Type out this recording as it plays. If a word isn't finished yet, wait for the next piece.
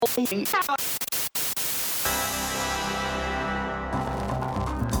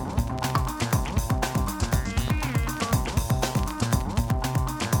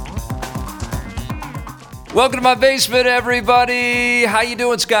Welcome to my basement, everybody. How you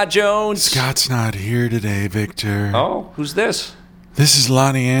doing, Scott Jones? Scott's not here today, Victor. Oh, who's this? This is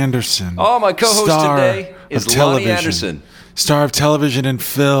Lonnie Anderson. Oh, my co-host star today is of Lonnie television. Anderson. Star of television and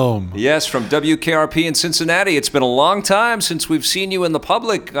film. Yes, from WKRP in Cincinnati. It's been a long time since we've seen you in the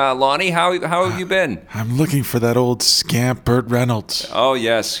public, Lonnie. How have you been? I'm looking for that old scamp, Burt Reynolds. Oh,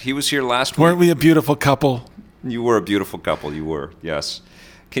 yes. He was here last week. Weren't we a beautiful couple? You were a beautiful couple. You were, yes.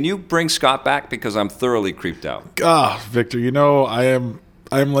 Can you bring Scott back? Because I'm thoroughly creeped out. Victor, you know, I am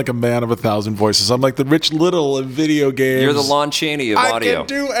like a man of 1,000 voices. I'm like the Rich Little of video games. You're the Lon Chaney of audio. I can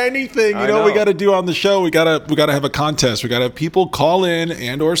do anything. I You know, know. we got to do on the show. We got to have a contest. We got to have people call in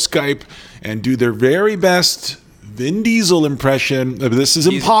and or Skype and do their very best Vin Diesel impression. This is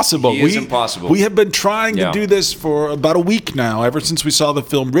impossible. He is impossible. We have been trying Yeah. to do this for about a week now, ever since we saw the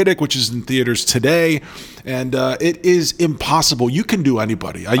film Riddick, which is in theaters today, and it is impossible. You can do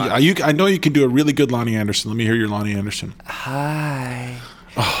anybody. I know you can do a really good Lonnie Anderson. Let me hear your Lonnie Anderson. Hi.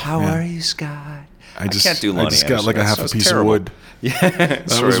 Oh, How man. are you, Scott? I can't do Lonnie I just got like a Anderson. half a That's piece terrible. of wood. Yeah,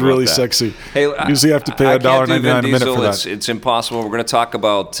 That was really sexy. Hey, usually I have to pay I can't do $1.99 Vin a minute Diesel. for that. It's impossible. We're going to talk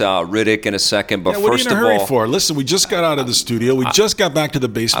about Riddick in a second, but Yeah, what first are you in of a hurry all, for? Listen, we just got out of the studio. We just got back to the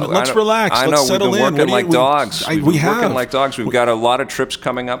basement. Let's know- relax. I know Let's settle we've been in. working like dogs. We We've been have. working like dogs. We've got a lot of trips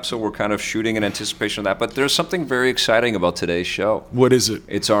coming up, so we're kind of shooting in anticipation of that. But there's something very exciting about today's show. What is it?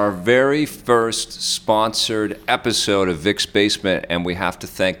 It's our very first sponsored episode of Vic's Basement, and we have to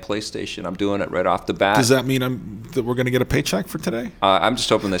thank PlayStation. I'm doing it right off the bat. Does that mean that we're going to get a paycheck for today? I'm just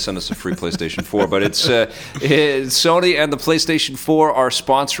hoping they send us a free PlayStation 4, but it's Sony and the PlayStation 4 are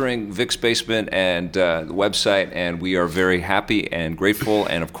sponsoring Vic's Basement and the website, and we are very happy and grateful.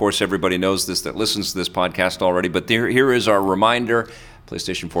 And of course, everybody knows this that listens to this podcast already. But here is our reminder: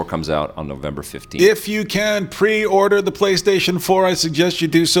 PlayStation 4 comes out on November 15th. If you can pre-order the PlayStation 4, I suggest you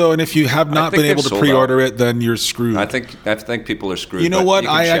do so. And if you have not think been able they've to sold pre-order it, then you're screwed. I think people are screwed. You know but what? you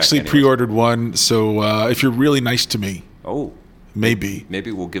can I check actually anyways. pre-ordered one. So if you're really nice to me, Oh, maybe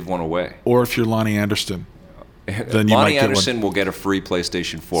we'll give one away. or if you're Lonnie Anderson, then you might Lonnie get Anderson one. will get a free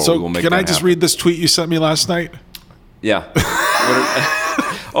PlayStation 4. we So will make can that I just happen. read this tweet you sent me last night? Yeah.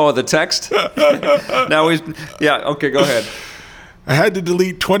 Oh, the text? Now okay, go ahead. I had to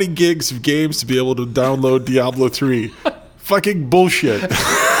delete 20 gigs of games to be able to download Diablo 3. Fucking bullshit.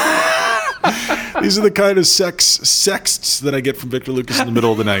 These are the kind of sexts that I get from Victor Lucas in the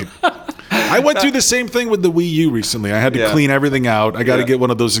middle of the night. I went through the same thing with the Wii U recently. I had to Yeah. clean everything out. I got to Yeah. get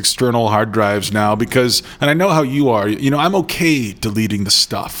one of those external hard drives now because, and I know how you are. You know, I'm okay deleting the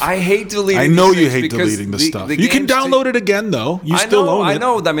stuff. I hate deleting I know these you things hate because deleting the stuff. the You can games download it again, though. You still own it. I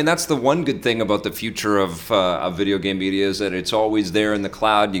know. I mean, that's the one good thing about the future of video game media is that it's always there in the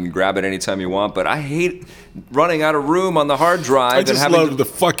cloud. You can grab it anytime you want. But I hate running out of room on the hard drive I and just having love to, the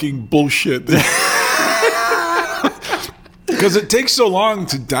fucking bullshit. Because it takes so long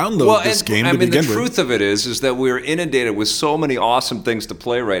to download this game to I mean, begin the with. truth of it is that we're inundated with so many awesome things to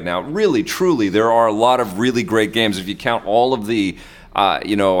play right now. Really, truly, there are a lot of really great games. If you count all of the,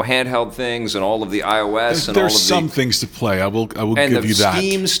 handheld things and all of the iOS and all There's of some the things to play. I will and give the you that.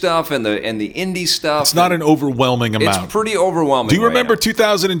 Steam stuff and the indie stuff. It's not an overwhelming amount. It's pretty overwhelming. Do you right remember now.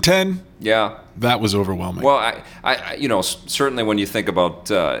 2010? Yeah. That was overwhelming. Well, I certainly when you think about,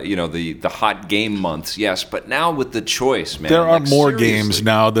 the hot game months, yes. But now with the choice, man, there are like, more seriously, games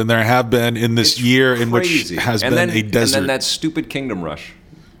now than there have been in this it's year in which crazy. has And been then, a desert. And then that stupid Kingdom Rush,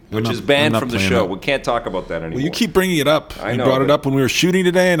 which not- is banned I'm not from the playing show. that. We can't talk about that anymore. well, you keep bringing it up. I You know, brought it but- up when we were shooting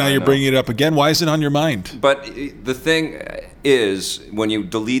today, and now you're know. bringing it up again. Why is it on your mind? But the thing is, when you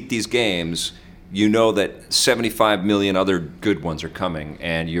delete these games, you know that 75 million other good ones are coming,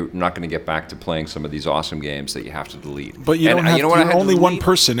 and you're not going to get back to playing some of these awesome games that you have to delete. But you And, don't have know what I you're had to only one delete?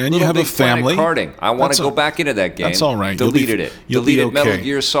 person, and you Little have a Big Planet family. Karting. I want That's to go all- back into that game. That's all right. You'll be- Deleted it. you'll be Deleted Metal okay.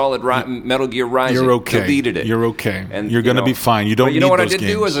 Gear Solid, Metal Gear Rising. You're okay. Deleted it. You're okay. And, You're going to be fine. You don't But you need know what those I did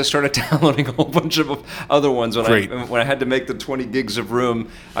do games. is I started downloading a whole bunch of other ones. Great. When I had to make the 20 gigs of room,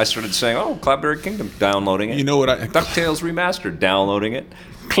 I started saying, "Oh, Cloudberry Kingdom," downloading it. You know what DuckTales Remastered, downloading it.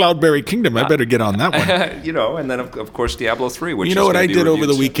 Cloudberry Kingdom. I better get on that one. And then of course Diablo 3, which You know is what gonna I be did over reviewed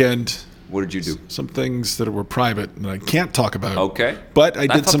the soon. weekend? What did you do? Some things that were private that I can't talk about. Okay. But I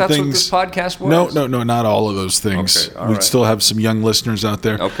did thought some that's things. what this podcast was. No, not all of those things. Okay, all We right. still have some young listeners out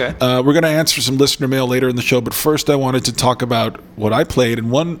there. Okay. We're going to answer some listener mail later in the show, but first I wanted to talk about what I played,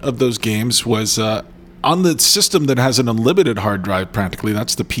 and one of those games was on the system that has an unlimited hard drive, practically,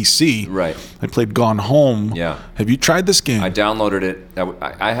 that's the PC. Right. I played Gone Home. Yeah. Have you tried this game? I downloaded it.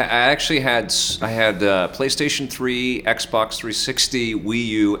 I actually had PlayStation 3, Xbox 360, Wii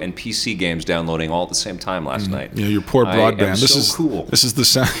U, and PC games downloading all at the same time last night. Yeah, your poor broadband. I am this so is cool. This is the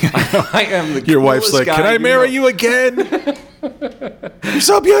sound. I am the Your wife's coolest like, guy "Can I marry you again? You're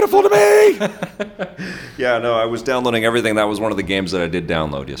so beautiful to me." Yeah, no, I was downloading everything. That was one of the games that I did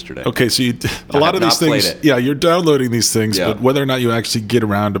download yesterday. Okay, so a have lot of these not played things. it. Yeah, you're downloading these things, Yeah. but whether or not you actually get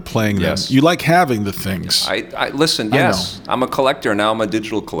around to playing them, Yes. you like having the things. I listen. Yes, I'm a collector now. I'm a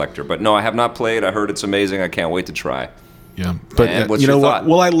digital collector, but no, I have not played. I heard it's amazing. I can't wait to try. Yeah, but And what's you know your what? thought?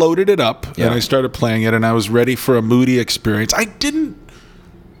 Well, I loaded it up Yeah. and I started playing it, and I was ready for a moody experience. I didn't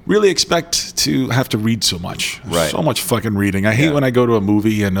really expect to have to read so much. Right. So much fucking reading. I hate Yeah. when I go to a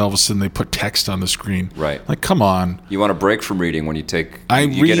movie and all of a sudden they put text on the screen. Right. Like, come on. You want a break from reading when you take I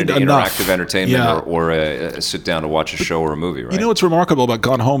you read get into enough. interactive entertainment Yeah. or sit down to watch a show or a movie, right? You know what's remarkable about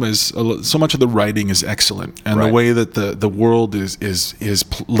Gone Home is so much of the writing is excellent, and Right. the way that the world is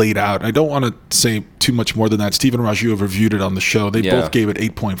laid out. I don't want to say too much more than that. Stephen Raju reviewed it on the show. They Yeah. both gave it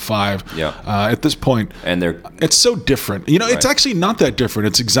 8.5. Yeah. At this point, and they're it's so different. You know, it's Right. actually not that different.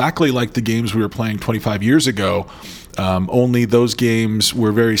 It's exactly like the games we were playing 25 years ago. Only those games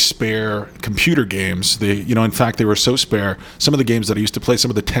were very spare computer games. In fact, they were so spare. Some of the games that I used to play, some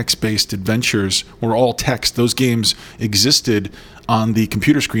of the text-based adventures were all text. Those games existed on the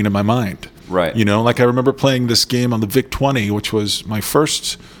computer screen in my mind. Right. You know, like I remember playing this game on the VIC-20, which was my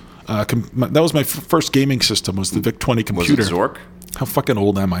first. That was my first gaming system. Was the VIC-20 was computer? it Zork? How fucking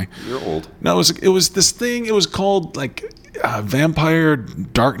old am I? You're old. No, it was this thing. It was called like Vampire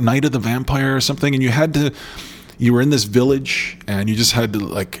Dark Knight of the Vampire or something, and you were in this village, and you just had to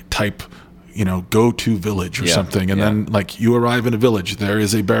like type, go to village or Yeah, something, and yeah. then like you arrive in a village, there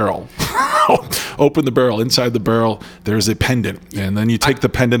is a barrel. Open the barrel. Inside the barrel, there's a pendant, and then you take the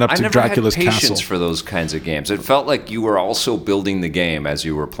pendant up I to never Dracula's had patience castle. for those kinds of games. It felt like you were also building the game as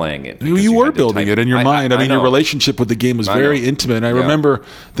you were playing it. You because were had to building type- it in your mind. I mean, your know. relationship with the game was I very know. intimate. And I Yeah. remember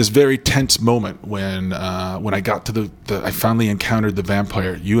this very tense moment when I got to I finally encountered the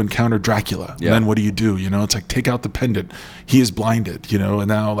vampire. You encounter Dracula. Yeah. And then what do? It's like, take out the pendant. He is blinded, and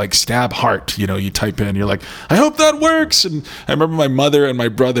now like stab heart, you type in, you're like, I hope that works. And I remember my mother and my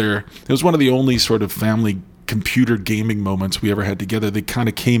brother, it was one of the only sort of family computer gaming moments we ever had together. They kind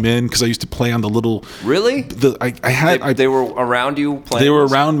of came in because I used to play on the little. Really? They were around you playing. They were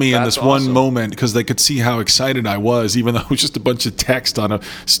this? around me in That's this one awesome. moment because they could see how excited I was, even though it was just a bunch of text on a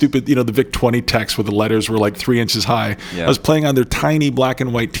stupid, the VIC-20 text where the letters were like 3 inches high. Yeah. I was playing on their tiny black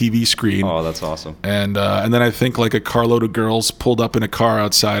and white TV screen. Oh, that's awesome. And then I think like a carload of girls pulled up in a car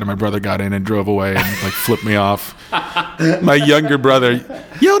outside, and my brother got in and drove away and like flipped me off. My younger brother,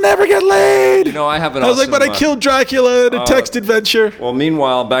 you'll never get laid. I have an I was like, but I killed Dracula in a text adventure. Well,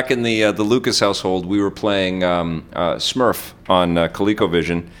 meanwhile, back in the Lucas household, we were playing Smurf on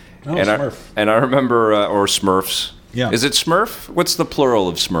ColecoVision. Oh, and Smurf. I remember, or Smurfs. Yeah. Is it Smurf? What's the plural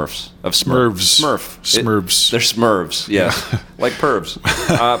of Smurfs? Of Smurfs. Smurf. Smurfs. They're Smurfs, yes. Like pervs.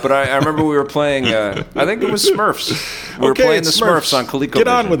 But I remember we were playing, I think it was Smurfs. We were playing the it's Smurfs on ColecoVision. Get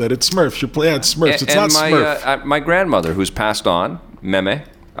on with it. It's Smurfs. You're playing Smurfs. It's not Smurf. My grandmother, who's passed on, Meme,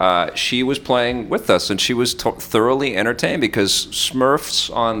 she was playing with us, and she was thoroughly entertained because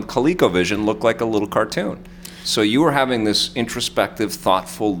Smurfs on ColecoVision looked like a little cartoon. So you were having this introspective,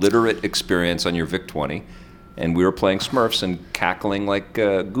 thoughtful, literate experience on your VIC-20, and we were playing Smurfs and cackling like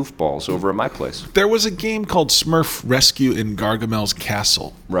goofballs over at my place. There was a game called Smurf Rescue in Gargamel's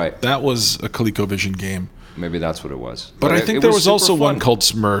Castle. Right. That was a ColecoVision game. Maybe that's what it was. But I think it there was super also one fun. called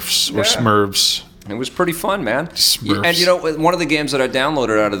Smurfs or Yeah. Smurfs. It was pretty fun, man. Smurfs. And one of the games that I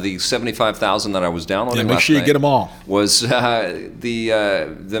downloaded out of the 75,000 that I was downloading Yeah, make last sure you night get them all. was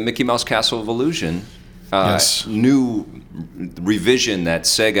the Mickey Mouse Castle of Illusion Yes. new revision that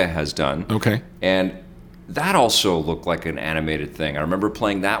Sega has done. Okay. And that also looked like an animated thing. I remember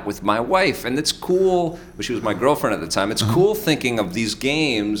playing that with my wife, and it's cool. Well, she was my girlfriend at the time. It's cool thinking of these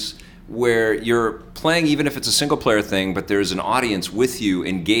games where you're playing, even if it's a single-player thing, but there's an audience with you,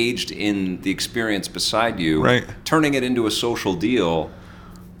 engaged in the experience beside you, Right. turning it into a social deal.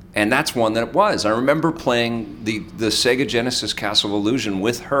 And that's one that it was. I remember playing the Sega Genesis Castle of Illusion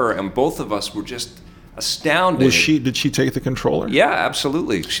with her, and both of us were just astounded. Did she take the controller? Yeah,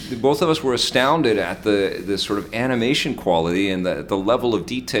 absolutely. Both of us were astounded at the sort of animation quality and the level of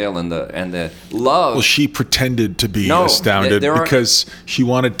detail and the love. Well, she pretended to be astounded because she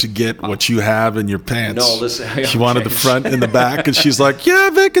wanted to get what you have in your pants. No, listen. She wanted the front and the back, and she's like, "Yeah,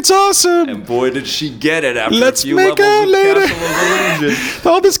 Vic, it's awesome." And boy, did she get it after Let's a few make levels out of later. Castle of Illusion.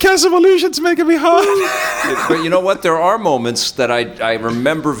 All this Castle of Illusion's making me hot. But you know what? There are moments that I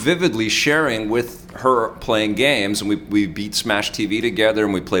remember vividly sharing with her playing games, and we beat Smash TV together,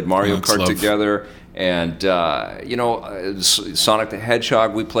 and we played Mario Kart together, and Sonic the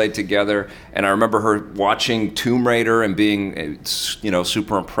Hedgehog we played together, and I remember her watching Tomb Raider and being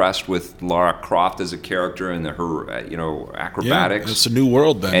super impressed with Lara Croft as a character and her acrobatics. Yeah, it's a new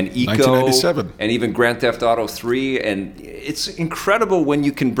world then. And Eco, 1997, and even Grand Theft Auto 3, and it's incredible when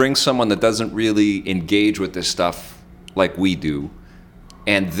you can bring someone that doesn't really engage with this stuff like we do,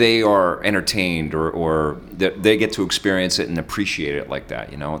 and they are entertained or they get to experience it and appreciate it like that.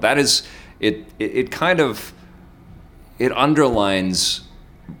 That is it. It underlines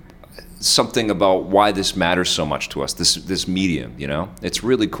something about why this matters so much to us. This medium, it's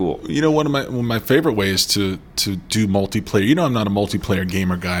really cool. One of my favorite ways to do multiplayer. I'm not a multiplayer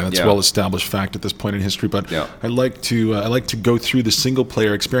gamer guy. That's a well-established fact at this point in history. But I like to go through the single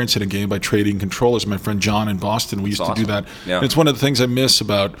player experience in a game by trading controllers. My friend John in Boston, we used to do that. Yeah. And it's one of the things I miss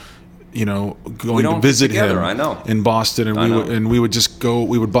about going to visit him in Boston, and we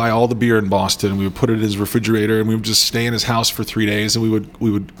would buy all the beer in Boston, and we would put it in his refrigerator, and we would just stay in his house for 3 days, and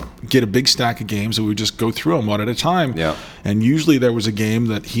we would get a big stack of games, and we would just go through them one at a time. Yeah. And usually there was a game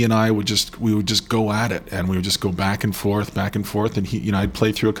that he and I would just go at it, and we would just go back and forth, and I'd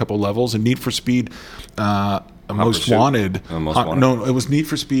play through a couple levels. And Need for Speed. Most Wanted. No, it was Need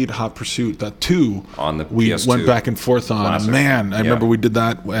for Speed Hot Pursuit. That 2 on the we PS2. went back and forth on. Classic. Man, I remember we did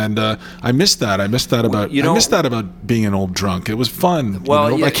that, and I missed that. I missed that about being an old drunk. It was fun.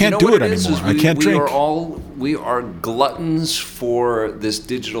 Well, I can't do it anymore. I can't drink. We are gluttons for this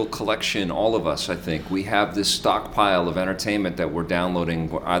digital collection. All of us, I think, we have this stockpile of entertainment that we're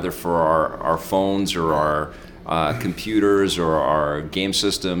downloading either for our phones or our computers or our game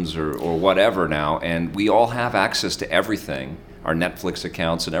systems or whatever now, and we all have access to everything, our Netflix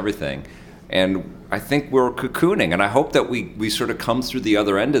accounts and everything, and I think we're cocooning, and I hope that we sort of come through the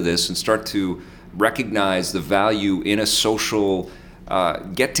other end of this and start to recognize the value in a social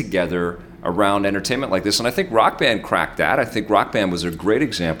get-together around entertainment like this. And I think Rock Band cracked that. I think Rock Band was a great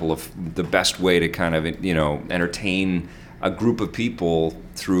example of the best way to kind of entertain a group of people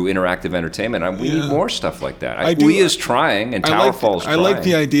through interactive entertainment. We need more stuff like that. We is trying, and Towerfall's trying. I like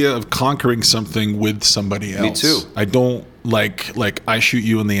the idea of conquering something with somebody else. Me too. I don't like I shoot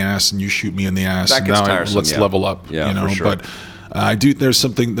you in the ass and you shoot me in the ass. That gets tiresome. Let's level up. Yeah, for sure. But I do. There's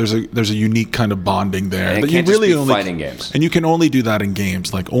a unique kind of bonding there. And it can't just be fighting games. And you can only do that in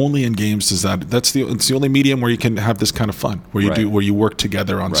games. Like only in games is that. It's the only medium where you can have this kind of fun, where you work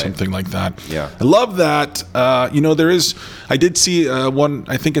together on something like that. Yeah, I love that. There is. I did see one.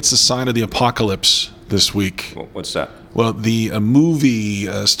 I think it's a sign of the apocalypse this week. What's that? Well, the movie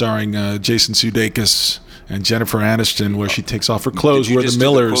starring Jason Sudeikis and Jennifer Aniston, where she takes off her clothes, where the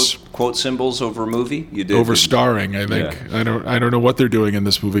Millers quote symbols over a movie. You did over starring. I think I don't know what they're doing in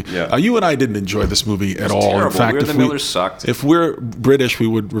this movie. Yeah. You and I didn't enjoy this movie at all. Terrible. In fact, the Millers sucked. If we're British, we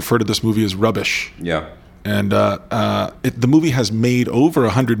would refer to this movie as rubbish. Yeah. And the movie has made over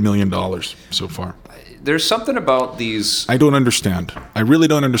 $100 million so far. There's something about these. I don't understand. I really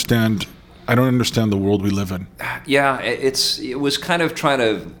don't understand. I don't understand the world we live in. Yeah, it was kind of trying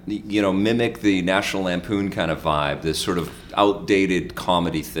to mimic the National Lampoon kind of vibe, this sort of outdated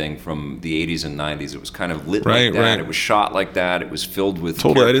comedy thing from the 80s and 90s. It was kind of lit like that. Right. It was shot like that. It was filled with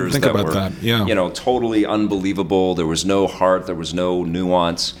characters I didn't think that about were that. Yeah. Totally unbelievable. There was no heart. There was no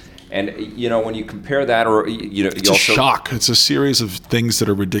nuance. And when you compare that, or it's a shock. It's a series of things that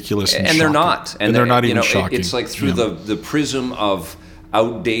are ridiculous and they're not, and they're not even shocking. It's like through the prism of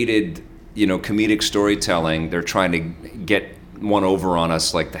outdated, comedic storytelling. They're trying to get one over on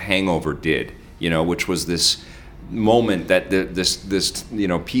us, like The Hangover did, which was this moment that this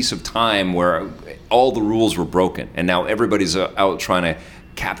piece of time where all the rules were broken, and now everybody's out trying to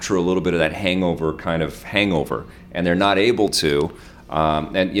capture a little bit of that hangover kind of hangover, and they're not able to.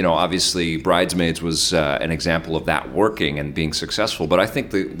 And obviously, Bridesmaids was an example of that working and being successful. But I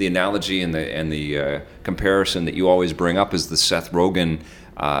think the analogy and the comparison that you always bring up is the Seth Rogen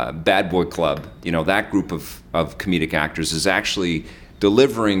Bad Boy Club. That group of comedic actors is actually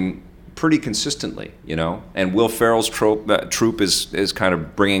delivering pretty consistently, And Will Ferrell's troupe is kind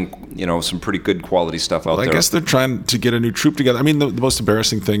of bringing, some pretty good quality stuff out there. I guess they're trying to get a new troupe together. I mean, the most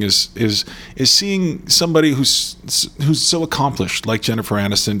embarrassing thing is seeing somebody who's so accomplished, like Jennifer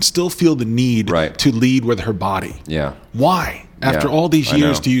Aniston, still feel the need to lead with her body. Yeah. Why? After all these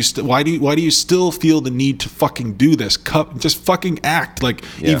years, why do you still feel the need to fucking do this? Just fucking act,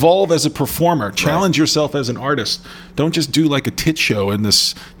 evolve as a performer, challenge yourself as an artist. Don't just do like a tit show in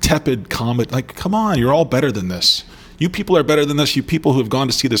this tepid comedy. Like, come on, you're all better than this. You people are better than this. You people who have gone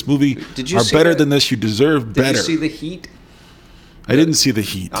to see this movie are better than this. You deserve better. Did you see The Heat? I didn't see The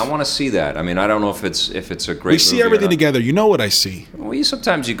Heat. I want to see that. I mean, I don't know if it's a great movie. We see everything together. You know what I see. Well,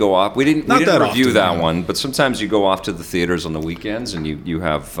 sometimes you go off. We didn't review that one, but sometimes you go off to the theaters on the weekends, and you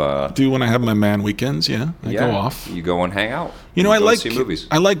have. Do when I have my man weekends? Yeah, I go off. You go and hang out. I like see movies.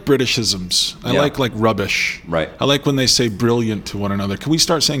 I like Britishisms. I like rubbish. Right. I like when they say brilliant to one another. Can we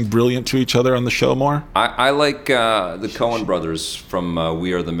start saying brilliant to each other on the show more? I like the Coen brothers from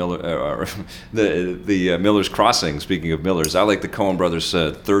We Are the Miller, the Miller's Crossing. Speaking of Millers, I like the Coen brothers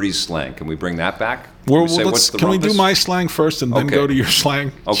 30s slang. Can we bring that back? Can we do my slang first and then go to your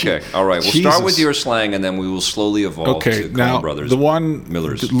slang? Okay, all right. We'll start with your slang and then we will slowly evolve to Coen brothers. The one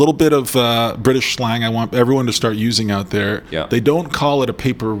Millers. Little bit of British slang I want everyone to start using out there. Yeah. They don't call it a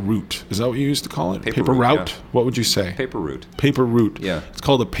paper route. Is that what you used to call it? Paper route? Yeah. What would you say? Paper route. Paper route. Yeah. It's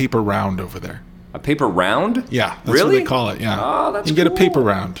called a paper round over there. A paper round? Yeah. That's really? what they call it. Yeah. Oh, that's You get cool. a paper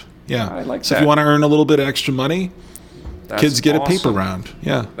round. Yeah. I like So that. if you want to earn a little bit of extra money, kids get a paper awesome. round.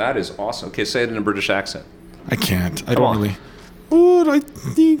 Yeah. That is awesome. Okay, say it in a British accent. I can't. I Come don't on. really. Oh, I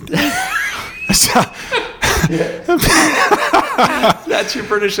need. That's your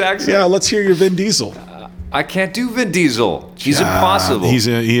British accent? Yeah, let's hear your Vin Diesel. I can't do Vin Diesel. He's impossible.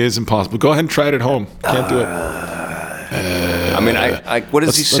 He is impossible. Go ahead and try it at home. Can't do it. I mean, what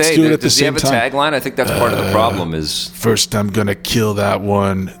does he say? do it at Does the he have a same time. tagline? I think that's part of the problem is... First, I'm gonna kill that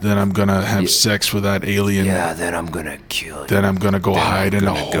one. Then I'm gonna have sex with that alien. Yeah, then I'm going to kill you. Then I'm gonna go hide in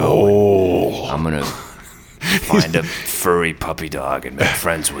a hole. I'm going to find a furry puppy dog and make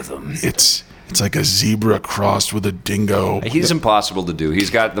friends with him. It's like a zebra crossed with a dingo. He's impossible to do. He's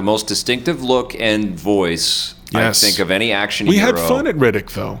got the most distinctive look and voice, Yes. I think, of any action We hero. had fun at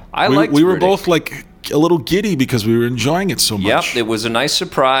Riddick, though. We were Riddick. both like a little giddy because we were enjoying it so much. Yep, it was a nice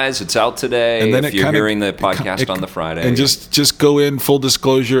surprise. It's out today. And then if you're hearing the podcast on the Friday. And just go in full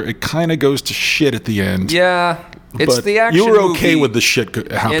disclosure, it kind of goes to shit at the end. Yeah, it's But the action you were okay movie. with the shit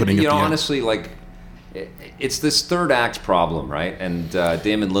happening And, at the end. honestly, it's this third act problem, right? And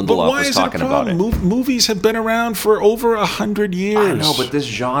Damon But Lindelof why was is it a talking about problem? it. Movies have been around for over 100 years. I know, but this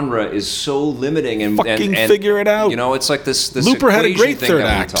genre is so limiting, and Fucking and figure it out. It's like this. Looper had a equation great thing third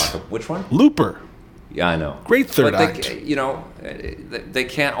that we act. talk about. Which one? Looper. Yeah, I know. Great third but act. They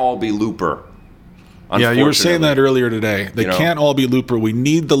can't all be Looper. Yeah, you were saying that unfortunately. earlier today. They can't all be Looper. We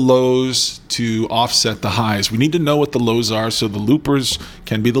need the lows to offset the highs. We need to know what the lows are so the loopers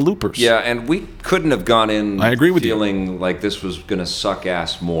can be the loopers. Yeah, and we couldn't have gone in. I agree with you. feeling like this was going to suck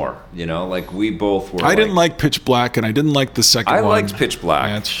ass more. Like we both were. I didn't like Pitch Black, and I didn't like the second I one. liked Pitch Black.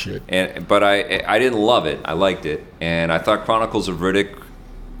 That's shit. But I didn't love it. I liked it, and I thought Chronicles of Riddick.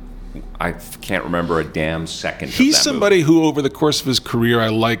 I can't remember a damn second. He's of that somebody who, over the course of his career, I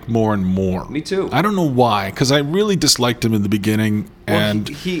like more and more. Me too. I don't know why, because I really disliked him in the beginning, and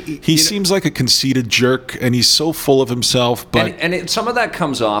he seems like a conceited jerk, and he's so full of himself. But some of that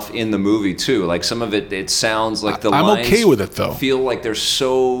comes off in the movie too. Like some of it sounds like the I'm lines okay with it, though. Feel like they're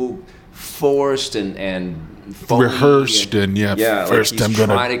so forced and phony rehearsed and first like he's I'm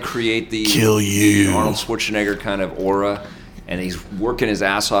gonna trying to create the kill you. Arnold Schwarzenegger kind of aura. And he's working his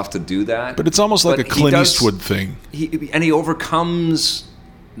ass off to do that. But it's almost like a Clint Eastwood thing. He overcomes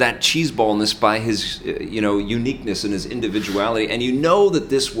that cheeseballness by his uniqueness and his individuality. And you know that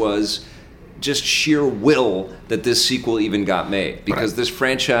this was just sheer will that this sequel even got made. Because this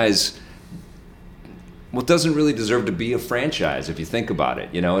franchise, doesn't really deserve to be a franchise if you think about it.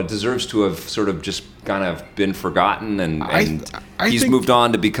 It deserves to have sort of just kind of been forgotten, and he's moved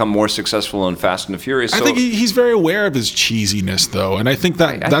on to become more successful in Fast and the Furious. I think he's very aware of his cheesiness, though, and I think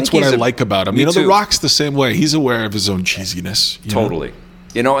that's think what I like about him. Me The too. Rock's the same way. He's aware of his own cheesiness. Totally.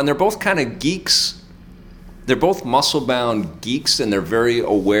 And they're both kind of geeks. They're both muscle-bound geeks, and they're very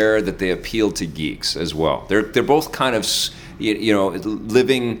aware that they appeal to geeks as well. They're both kind of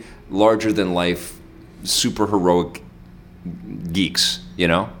living larger-than-life, super heroic geeks,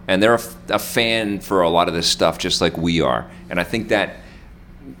 and they're a fan for a lot of this stuff just like we are. And I think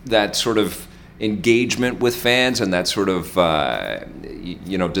that sort of engagement with fans and that sort of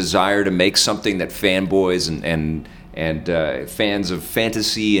desire to make something that fanboys fans of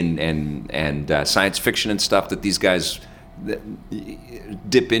fantasy and science fiction and stuff that these guys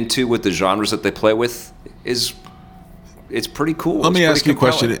dip into with the genres that they play with it's pretty cool. Let me ask you a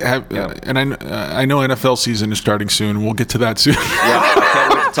question. Yeah. And I know NFL season is starting soon. We'll get to that soon. Yeah, I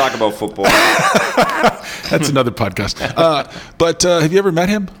can't wait to talk about football. That's another podcast. But have you ever met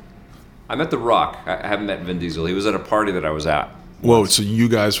him? I met The Rock. I haven't met Vin Diesel. He was at a party that I was at. Whoa, so you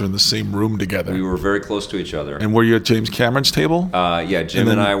guys were in the same room together. We were very close to each other. And were you at James Cameron's table? Yeah, Jim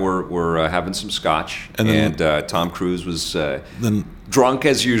and I were having some scotch, and Tom Cruise was drunk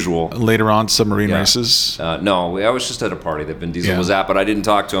as usual. Later on, submarine races? No, I was just at a party that Vin Diesel was at, but I didn't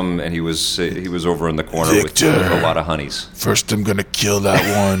talk to him, and he was over in the corner with a lot of honeys. First I'm going to kill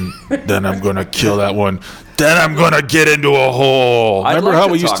that one, then I'm going to kill that one. Then I'm gonna get into a hole. Remember how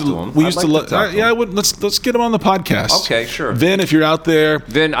we used to? Yeah, let's get him on the podcast. Okay, sure. Vin, if you're out there,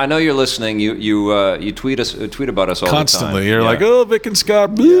 Vin, I know you're listening. You tweet about us all constantly. the time. You're like, oh, Vic and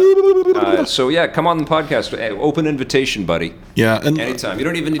Scott. So yeah, come on the podcast. Open invitation, buddy. Yeah, and anytime. You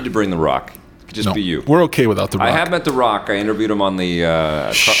don't even need to bring The Rock. It could just be you. We're okay without The Rock. I have met The Rock. I interviewed him on the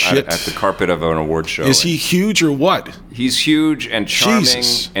at the carpet of an award show. Is he huge or what? He's huge and charming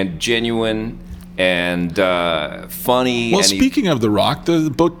and genuine. And funny. Well, speaking of The Rock,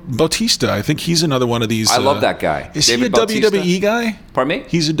 Bautista, I think he's another one of these. I love that guy. Is David he a Bautista? WWE guy? Pardon me?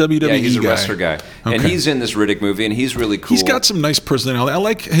 He's a WWE guy. Yeah, he's a wrestler guy. Okay. And he's in this Riddick movie, and he's really cool. He's got some nice personality. I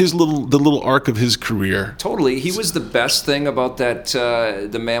like the little arc of his career. Totally. He was the best thing about that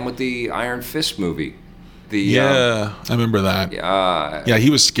the Man with the Iron Fist movie. I remember that. Yeah, he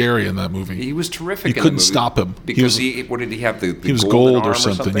was scary in that movie. He was terrific. You couldn't stop him because what did he have? He was gold or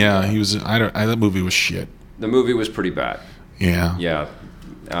something. Yeah, he was. That movie was shit. The movie was pretty bad. Yeah. Yeah.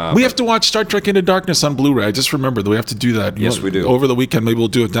 We have to watch Star Trek Into Darkness on Blu-ray. I just remembered that we have to do that. Yes, we do. Over the weekend, maybe we'll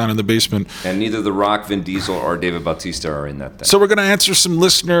do it down in the basement. And neither The Rock, Vin Diesel, or David Bautista are in that thing. So we're going to answer some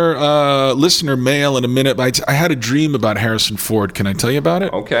listener mail in a minute. I had a dream about Harrison Ford. Can I tell you about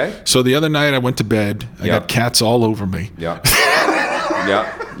it? Okay. So the other night I went to bed. I got cats all over me. Yeah.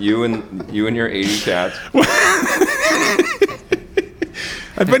 Yeah. You and your 80 cats.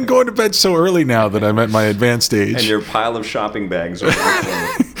 I've been going to bed so early now that I'm at my advanced age. And your pile of shopping bags.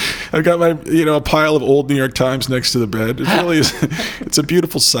 I've got my, a pile of old New York Times next to the bed. It really is. It's a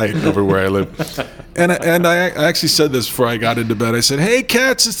beautiful sight over where I live. And I actually said this before I got into bed. I said, "Hey,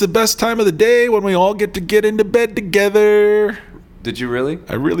 cats, it's the best time of the day when we all get into bed together." Did you really?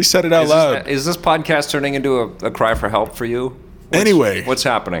 I really said it out loud. Is this podcast turning into a cry for help for you? What's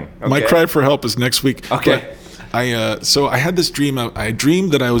happening? Okay. My cry for help is next week. Okay. So I had this dream. I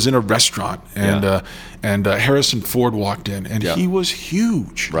dreamed that I was in a restaurant and Harrison Ford walked in and he was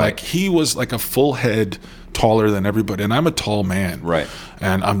huge. Right. Like he was like a full head taller than everybody, and I'm a tall man. Right.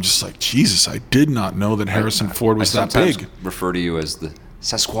 And I'm just like, Jesus, I did not know that Harrison Ford was that big. I refer to you as the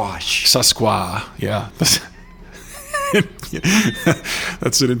Sasquatch. Yeah.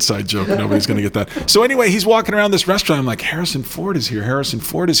 That's an inside joke. Nobody's going to get that. So anyway, he's walking around this restaurant. I'm like, Harrison Ford is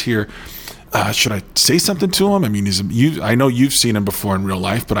here. Should I say something to him? I mean, I know you've seen him before in real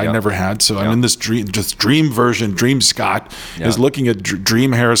life, but I never had. So I'm in this dream version. Dream Scott is looking at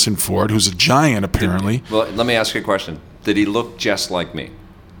Dream Harrison Ford, who's a giant apparently. Well, let me ask you a question. Did he look just like me?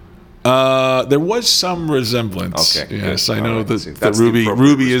 There was some resemblance. Okay. Yes, good. I know right. that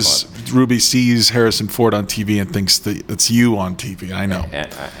Ruby sees Harrison Ford on TV and thinks that it's you on TV. I know.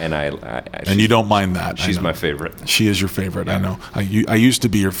 And you don't mind that. She's my favorite. She is your favorite. Yeah. I know. I used to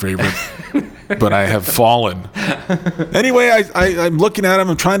be your favorite, but I have fallen. Anyway, I'm looking at him.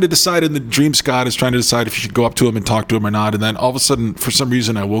 I'm trying to decide. And the Dream Scott is trying to decide if you should go up to him and talk to him or not. And then all of a sudden, for some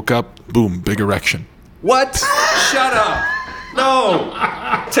reason, I woke up. Boom! Big erection. What? Shut up. No,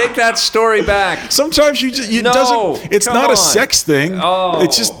 take that story back. Sometimes it's not a sex thing. Oh,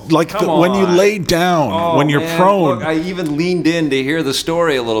 it's just like when you lay down, when you're prone. Look, I even leaned in to hear the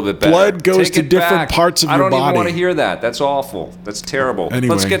story a little bit better. Blood goes to different parts of your body. I don't even want to hear that. That's awful. That's terrible.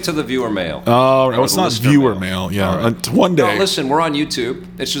 Anyway. Let's get to the viewer mail. Oh, it's not viewer mail. Yeah, right. One day. No, listen, we're on YouTube.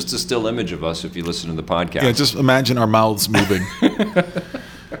 It's just a still image of us if you listen to the podcast. Yeah, just imagine our mouths moving.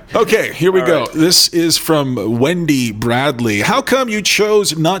 Okay, here we go. Right. This is from Wendy Bradley. How come you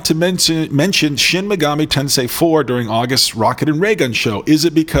chose not to mention Shin Megami Tensei 4 during August's Rocket and Raygun show? Is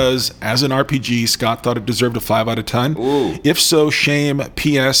it because, as an RPG, Scott thought it deserved a 5 out of 10? Ooh. If so, shame.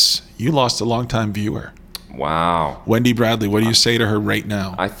 P.S. You lost a longtime viewer. Wow. Wendy Bradley, what do you say to her right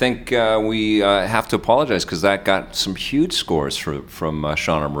now? I think we have to apologize because that got some huge scores from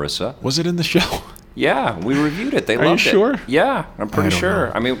Sean and Marissa. Was it in the show? Yeah, we reviewed it. They loved it. Are you sure? Yeah, I'm pretty sure.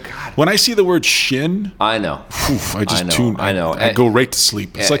 Know. I mean, God. When I see the word shin, I know. I just tune. I know. I go right to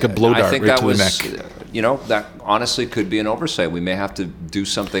sleep. It's like a blow dart right to the neck. that honestly could be an oversight. We may have to do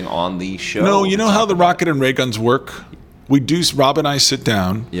something on the show. No, you know how the rocket and ray guns work? Rob and I sit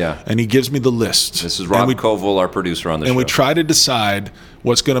down, Yeah. and he gives me the list. This is Rob Koval, our producer on the show. And we try to decide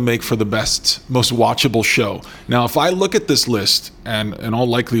what's going to make for the best, most watchable show. Now, if I look at this list, and in all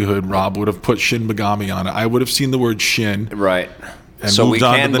likelihood, Rob would have put Shin Megami on it, I would have seen the word Shin. Right. And So we moved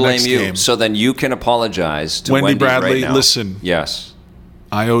on to can the blame next you. game. So then you can apologize to Wendy Wendy's Bradley, right now. listen. Yes.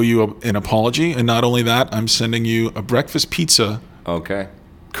 I owe you an apology, and not only that, I'm sending you a breakfast pizza Okay.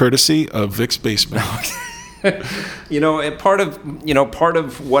 courtesy of Vic's Basement. And part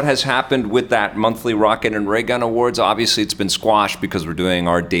of what has happened with that monthly Rocket and Ray Gun Awards, obviously it's been squashed because we're doing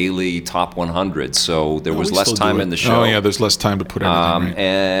our daily top 100. So there was We less still time do in it. the show. Oh, yeah, there's less time to put everything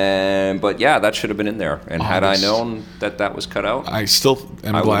right. But yeah, that should have been in there. And had I this- known that was cut out, I still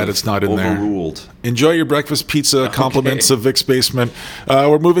am I glad would've it's not in there. overruled. Enjoy your breakfast pizza. Compliments of Vic's Basement.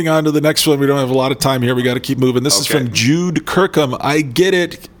 We're moving on to the next one. We don't have a lot of time here. We got to keep moving. This is Okay. from Jude Kirkham. I get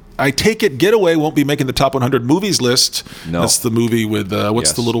it. I take it Getaway won't be making the top 100 movies list. No. That's the movie with, what's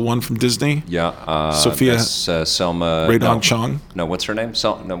Yes. the little one from Disney? Yeah. Sophia- that's, Selma. Radon Chong? No, what's her name? It's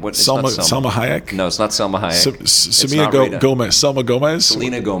not Selma Selma. Hayek? No, it's not Selma Hayek. It's Samia not Rita. Gomez. Selma Gomez?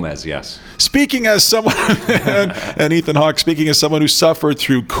 Selena Gomez, yes. Speaking as someone, and Ethan Hawke, speaking as someone who suffered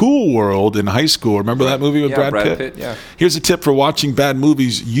through Cool World in high school. Remember that movie with Yeah, Brad Brad Pitt? Pitt, yeah. Here's a tip for watching bad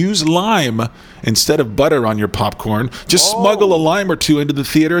movies. Use lime instead of butter on your popcorn. Just smuggle a lime or two into the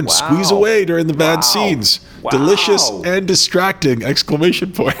theater and squeeze away during the bad Wow. scenes. Wow. Delicious and distracting!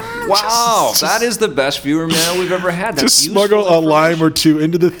 Exclamation point. Wow, that is the best viewer mail we've ever had. That's Just useful smuggle a lime information. or two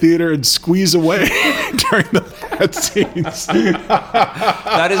into the theater and squeeze away during the bad scenes.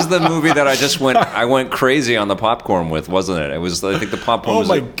 That is the movie that I went crazy on the popcorn with, wasn't it? It was, I think the popcorn Oh was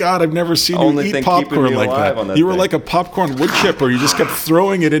my God, I've never seen you only eat thing keeping popcorn me like alive on that. that You were thing. like a popcorn wood chipper. You just kept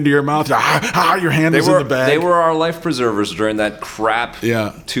throwing it into your mouth. Your hand was in the bag. They were our life preservers during that crap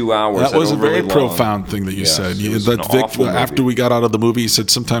Yeah. 2 hours. That was a overly very long. profound thing that you Yes, said. it was an That Vic, awful movie. after we got out of the movie, he said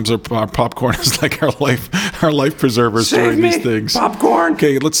sometimes our popcorn is like our life preservers Save during me, these things. popcorn.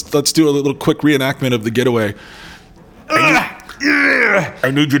 Okay, let's do a little quick reenactment of The Getaway.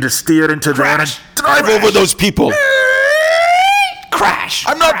 I need you to steer into that and drive over those people. Crash!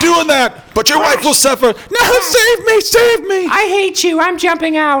 I'm not doing that, but your wife will suffer. No, save me! I hate you. I'm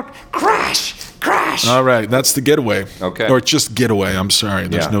jumping out. Crash! Crash! All right, that's The Getaway. Okay. Or just Getaway. I'm sorry.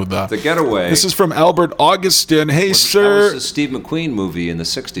 There's Yeah. no the. The Getaway. This is from Albert Augustin. Hey, That was sir. a Steve McQueen movie in the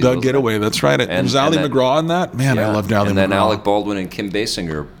 60s. The wasn't it? Getaway. That's right. And- Was Ali and then- McGraw on that? Man, I Yeah. loved Ali And McGraw. then Alec Baldwin and Kim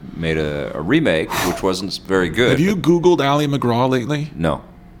Basinger made a remake, which wasn't very good. Have you Googled Ali McGraw lately? No.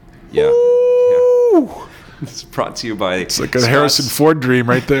 Yeah. Ooh. It's brought to you by It's like a Harrison Ford dream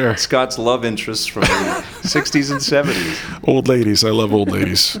right there. Scott's love interests from the 60s and 70s. Old ladies. I love old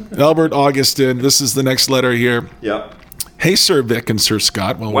ladies. Albert Augustin. This is the next letter here. Yep. Hey, Sir Vic and Sir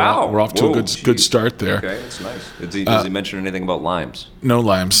Scott. Well, Wow. we're off to Whoa, a good geez. start there. Okay, that's nice. Does he mention anything about limes? No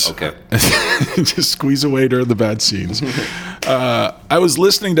limes. Okay. Just squeeze away during the bad scenes. I was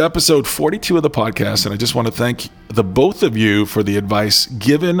listening to episode 42 of the podcast, and I just want to thank the both of you for the advice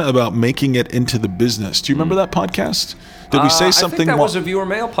given about making it into the business. Do you remember that podcast? Did we say something? I think that mo- was a viewer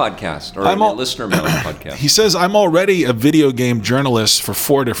mail podcast or I'm a all- listener mail podcast. He says, I'm already a video game journalist for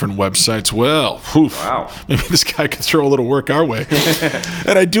 4 different websites. Well, whew, Wow. maybe this guy could throw a little work our way.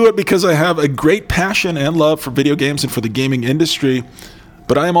 And I do it because I have a great passion and love for video games and for the gaming industry.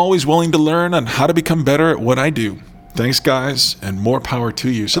 But I am always willing to learn on how to become better at what I do. Thanks, guys, and more power to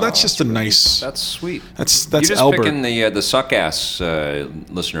you. So that's just a nice. That's sweet. That's You're just Albert. picking the suck ass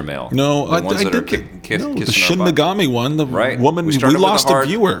listener mail. No, the ones that are no, the kissing Shin our butt. Megami one. The Right. woman we started with lost hard, a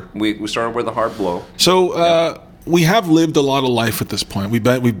viewer. We started with a hard blow. So we have lived a lot of life at this point.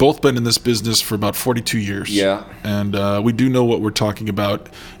 We've both been in this business for about 42 years. Yeah. And we do know what we're talking about.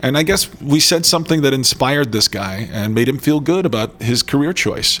 And I guess we said something that inspired this guy and made him feel good about his career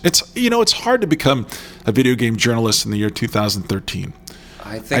choice. It's hard to become a video game journalist in the year 2013.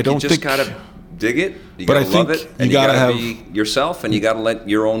 I think don't you just think- gotta dig it. You But I gotta love think it. And you gotta gotta have- be yourself, and you gotta let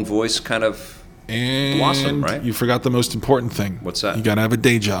your own voice kind of. And Blossom, right? you forgot the most important thing. What's that? You got to have a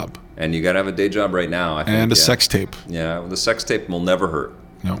day job And you gotta have a day job right now. I think, and a yeah. sex tape. Yeah, the sex tape will never hurt.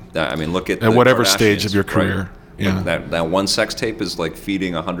 No. I mean, look at At the whatever stage Kardashians, of your right? career. Yeah. That one sex tape is like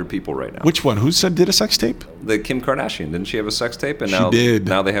feeding 100 people right now. Which one? Who said did a sex tape? The Kim Kardashian, didn't she have a sex tape? And She now, did.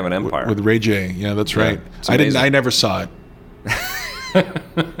 Now they have an empire. With Ray J. Yeah, that's right. It's I didn't. amazing. I never saw it.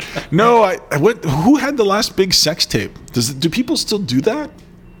 No, I went. Who had the last big sex tape? Do people still do that?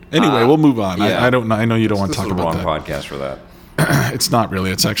 Anyway, we'll move on. yeah. I don't know. I know you don't want This to is talk the about wrong that. podcast for that. It's not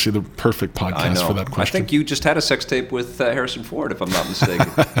really. It's actually the perfect I podcast know. for that question. I think you just had a sex tape with Harrison Ford, if I'm not mistaken.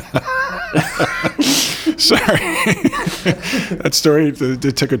 Sorry. That story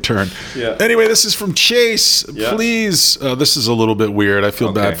it took a turn. Yeah. Anyway, this is from Chase. Yeah. Please, this is a little bit weird. I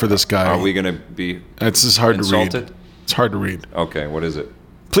feel bad for this guy. Are we going to be It's just hard to insulted? read. It's hard to read. Okay, what is it?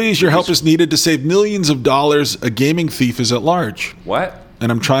 Please, your help is needed to save millions of dollars. A gaming thief is at large. What?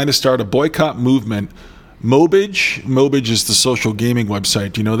 And I'm trying to start a boycott movement. Mobage is the social gaming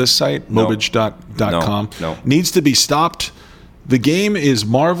website. Do you know this site? No. Mobage.com. No. Needs to be stopped. The game is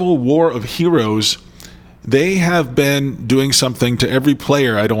Marvel War of Heroes. They have been doing something to every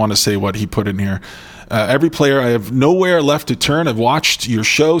player. I don't want to say what he put in here. Every player, I have nowhere left to turn. I've watched your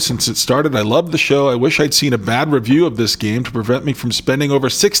show since it started. I love the show. I wish I'd seen a bad review of this game to prevent me from spending over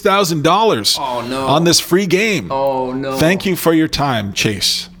 $6,000 on this free game. Oh, no. Thank you for your time,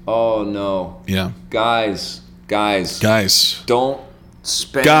 Chase. Oh, no. Yeah. Guys. Don't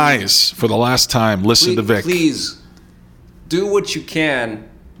spend... Guys, for the last time, listen to Vic. Please, do what you can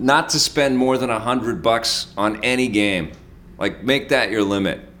not to spend more than $100 on any game. Like, make that your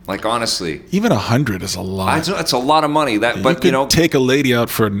limit. Like, honestly. Even 100 is a lot. That's a lot of money. But you could take a lady out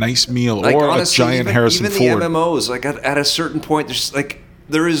for a nice meal, like, or honestly, a giant Harrison even Ford. the MMOs, like at a certain point,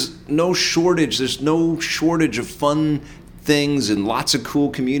 there is no shortage. There's no shortage of fun things and lots of cool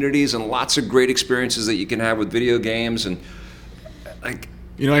communities and lots of great experiences that you can have with video games. And like,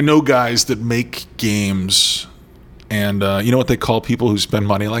 I know guys that make games, and you know what they call people who spend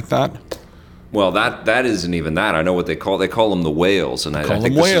money like that? well, that isn't even that. I know what they call them the whales, and I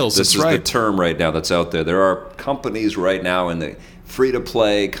think whales. This is right. the term right now that's out there. There are companies right now in the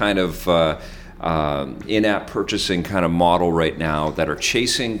free-to-play kind of in-app purchasing kind of model right now that are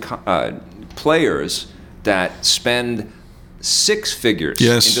chasing players that spend six figures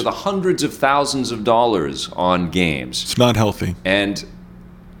into the hundreds of thousands of dollars on games. It's not healthy. And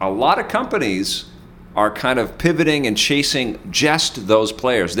a lot of companies are kind of pivoting and chasing just those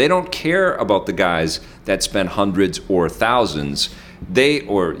players. They don't care about the guys that spend hundreds or thousands.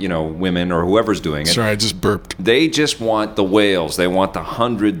 Or women or whoever's doing it. Sorry, I just burped. They just want the whales. They want the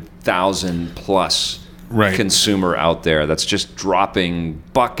 100,000 plus consumer out there that's just dropping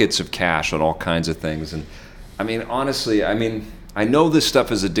buckets of cash on all kinds of things. And I mean, honestly, I know this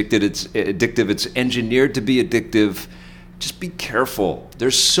stuff is addictive. It's addictive. It's engineered to be addictive. Just be careful.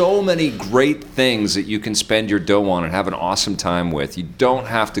 There's so many great things that you can spend your dough on and have an awesome time with. You don't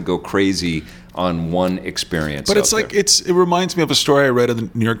have to go crazy on one experience. But it's like it reminds me of a story I read in the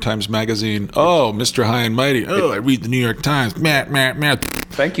New York Times Magazine. Oh, Mr. High and Mighty. Oh, I read the New York Times.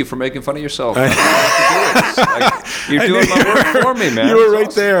 Thank you for making fun of yourself. You're doing my work for me, man. You were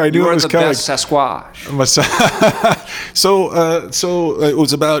right there. I knew it was coming. You are the best Sasquatch. So it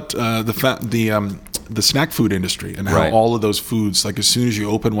was about the snack food industry and how all of those foods, like as soon as you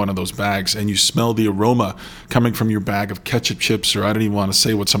open one of those bags and you smell the aroma coming from your bag of ketchup chips, or I don't even want to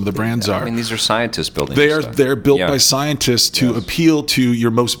say what some of the brands are. I mean, these are scientists building. They're built by scientists to appeal to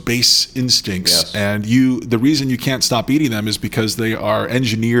your most base instincts, and the reason you can't stop eating them is because they are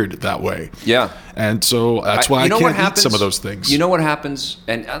engineered that way. Yeah. And so that's why I can't eat some of those things. You know what happens?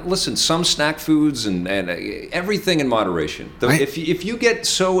 And listen, some snack foods and everything in moderation. If you get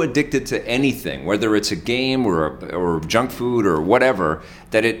so addicted to anything, whether it's a game or junk food or whatever,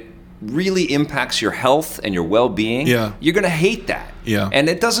 that it really impacts your health and your well-being, you're going to hate that. Yeah. And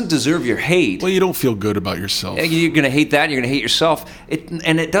it doesn't deserve your hate. Well, you don't feel good about yourself. You're going to hate that. You're going to hate yourself.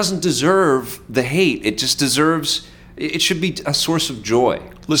 And it doesn't deserve the hate. It just deserves... It should be a source of joy.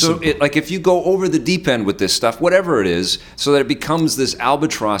 Listen. So, like, if you go over the deep end with this stuff, whatever it is, so that it becomes this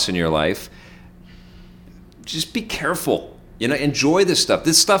albatross in your life, just be careful. Enjoy this stuff.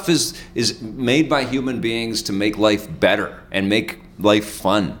 This stuff is made by human beings to make life better and make life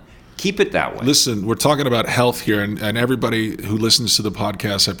fun. Keep it that way. Listen, we're talking about health here, and everybody who listens to the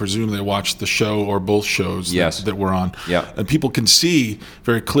podcast, I presume they watch the show or both shows that we're on. Yeah. And people can see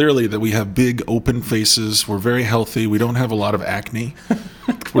very clearly that we have big, open faces. We're very healthy. We don't have a lot of acne.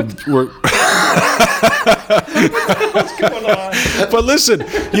 What's going on? But listen,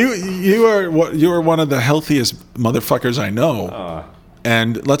 you are one of the healthiest motherfuckers I know.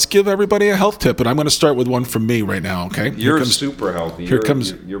 And let's give everybody a health tip. And I'm going to start with one from me right now, okay? You're super healthy.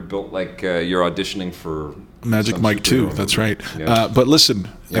 You're built like you're auditioning for Magic Some Mike too. superhero That's movie. right. Yeah. But listen,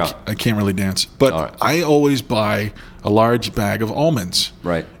 Yeah. I can't really dance. But All right. I always buy a large bag of almonds.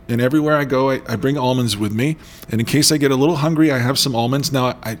 Right. And everywhere I go, I bring almonds with me. And in case I get a little hungry, I have some almonds.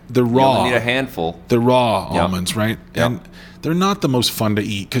 Now, they're You raw. only need a handful. The raw Yeah. almonds, right? Yeah. And they're not the most fun to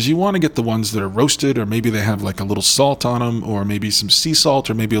eat because you want to get the ones that are roasted, or maybe they have like a little salt on them, or maybe some sea salt,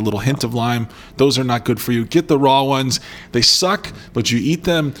 or maybe a little hint of lime. Those are not good for you. Get the raw ones. They suck, but you eat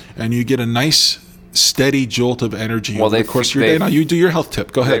them and you get a nice, steady jolt of energy. Well, over they the course f- of your they day. Now, you do your health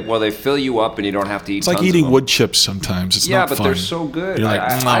tip. Go ahead. Well, they fill you up, and you don't have to eat. It's like tons of eating them. wood chips sometimes. It's Yeah, not but fun. they're so good. You're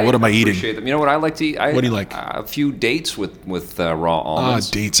like, what am I eating? appreciate them. You know what I like to eat? What do you like? A few dates with raw almonds.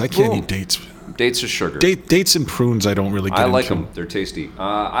 Dates. I can't Ooh. eat dates. Dates are sugar. Dates and prunes I don't really get I like into. them. They're tasty.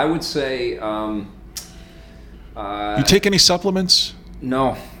 I would say You take any supplements?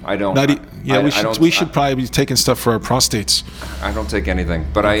 no. I don't. Not yeah, I we should don't- we should probably be taking stuff for our prostates. I don't take anything,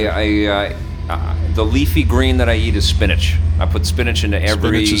 but the leafy green that I eat is spinach. I put spinach into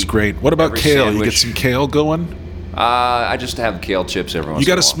every. Spinach is great. What about every kale? You get sandwich. some kale going? I just have kale chips every once You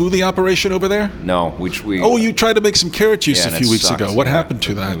got a in a while. smoothie operation over there? No, which we. Oh, you tried to make some carrot juice yeah, a and few it weeks sucked. ago. What Yeah, happened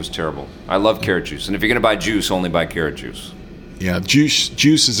to that? It was terrible. I love carrot juice, and if you're gonna buy juice, only buy carrot juice. Yeah,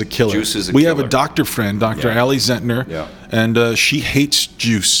 juice is a killer. Juice is a we have a killer. doctor friend, Dr. Yeah. Allie Zentner, Yeah. and she hates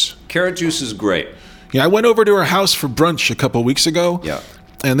juice. Carrot juice is great. Yeah, I went over to her house for brunch a couple weeks ago. Yeah.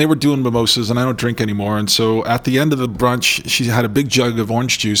 And they were doing mimosas, and I don't drink anymore. And so at the end of the brunch, she had a big jug of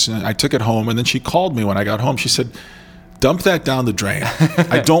orange juice, and I took it home. And then she called me when I got home. She said, "Dump that down the drain.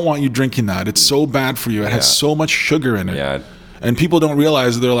 I don't want you drinking that. It's so bad for you. It has so much sugar in it." Yeah. And people don't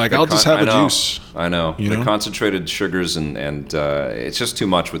realize, they're like, "I'll just have I a know. juice." I know. You The know? concentrated sugars and it's just too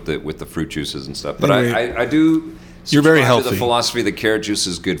much with the fruit juices and stuff. But Anyway, I do. you're very subscribe to healthy. the philosophy that carrot juice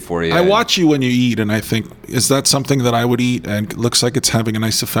is good for you. I watch you when you eat, and I think, is that something that I would eat? And it looks like it's having a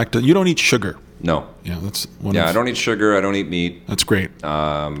nice effect. You don't eat sugar. No. Yeah, that's one. Yeah, I don't eat sugar. I don't eat meat. That's great.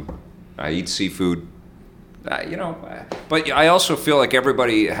 I eat seafood. But I also feel like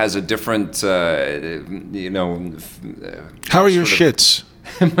everybody has a different, How are your sort of- shits?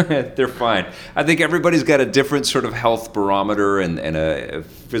 They're fine. I think everybody's got a different sort of health barometer and a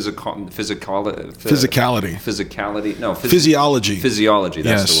physicality. No, Physiology. Physiology.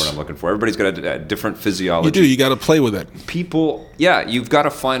 That's Yes. the word I'm looking for. Everybody's got a different physiology. You do. You got to play with it. People, yeah, you've got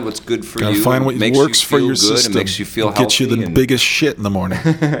to find what's good for Got to you. find what makes works you for feel your good system. and makes you feel and healthy. gets you the and, biggest shit in the morning.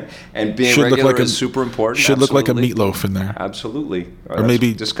 and being Should look regular like a- is super important. Should look like a absolutely. meatloaf in there. Absolutely. Oh, Or that's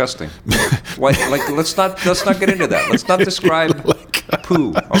maybe- disgusting. Why, let's not get into that. Let's not describe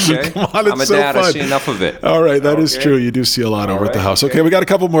poo. Okay. Come on, it's I'm a so dad. fun. I see enough of it. All right, that is Okay. true. You do see a lot over at the right, house. okay. Okay, we got a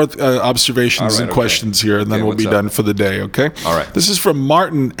couple more observations All right, and okay. questions here, and then Okay, we'll be what's up? done for the day. Okay. All right. This is from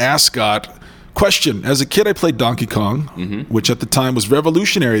Martin Ascot. Question: As a kid, I played Donkey Kong, Mm-hmm. which at the time was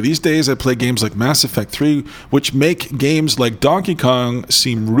revolutionary. These days, I play games like Mass Effect 3, which make games like Donkey Kong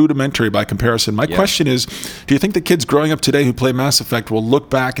seem rudimentary by comparison. My question is, do you think the kids growing up today who play Mass Effect will look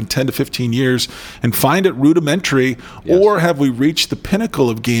back in 10 to 15 years and find it rudimentary, or have we reached the pinnacle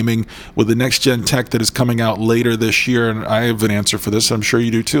of gaming with the next-gen tech that is coming out later this year? And I have an answer for this. I'm sure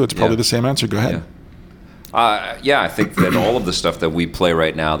you do, too. It's probably Yeah. the same answer. Go ahead. I think that all of the stuff that we play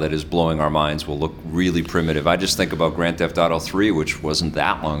right now that is blowing our minds will look really primitive. I just think about Grand Theft Auto 3, which wasn't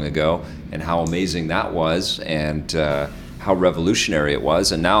that long ago, and how amazing that was, and how revolutionary it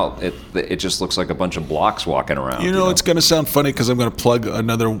was. And now it just looks like a bunch of blocks walking around. You know, it's going to sound funny because I'm going to plug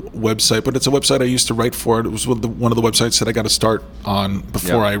another website, but it's a website I used to write for. It was one of the websites that I got to start on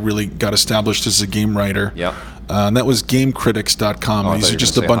before Yeah. I really got established as a game writer. Yeah. And that was GameCritics.com. I These thought are you were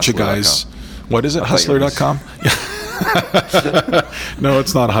just a gonna bunch say of guys. Hustler.com. What is it? thought you were gonna Hustler.com? No,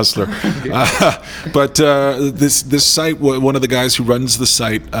 it's not Hustler. But this site, one of the guys who runs the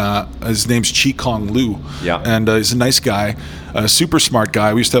site, his name's Chi Kong Lu. Yeah. And he's a nice guy, a super smart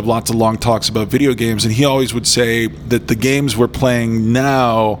guy. We used to have lots of long talks about video games, and he always would say that the games we're playing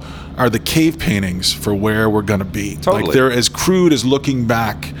now are the cave paintings for where we're going to be. Totally. Like they're as crude as looking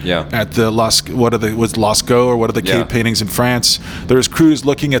back Yeah. at the Lascaux or what are the Yeah. cave paintings in France. They're as crude as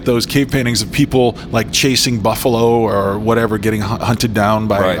looking at those cave paintings of people like chasing buffalo or whatever, getting hunted down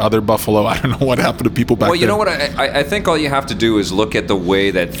by Right. other buffalo. I don't know what happened to people back Well, you then. know what? I think all you have to do is look at the way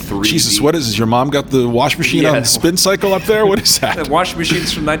that 3D... Jesus, what is this? Your mom got the wash machine Yeah. on spin cycle up there? What is The that? washing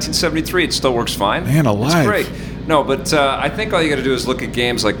machine's from 1973. It still works fine. Man alive. It's great. No, but I think all you got to do is look at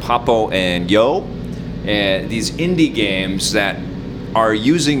games like Papo and Yo, and these indie games that are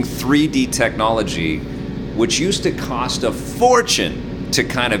using 3D technology, which used to cost a fortune to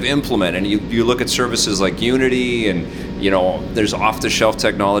kind of implement. And you look at services like Unity, and there's off-the-shelf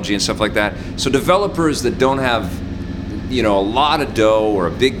technology and stuff like that. So developers that don't have a lot of dough or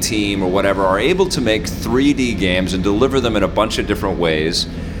a big team or whatever are able to make 3D games and deliver them in a bunch of different ways.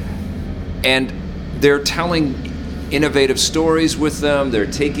 And they're telling innovative stories with them. They're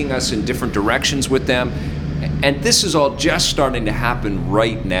taking us in different directions with them. And this is all just starting to happen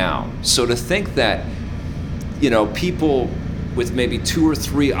right now. So to think that, people with maybe 2 or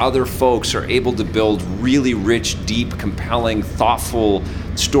 3 other folks are able to build really rich, deep, compelling, thoughtful,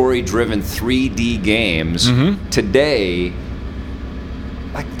 story-driven 3D games today,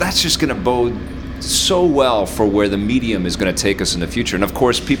 that's just going to bode so well for where the medium is going to take us in the future. And of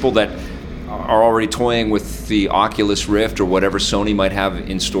course, people that are already toying with the Oculus Rift or whatever Sony might have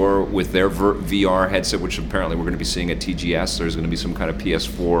in store with their VR headset, which apparently we're going to be seeing at TGS. There's going to be some kind of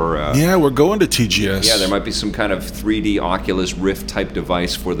PS4. Yeah, we're going to TGS. Yeah, there might be some kind of 3D Oculus Rift type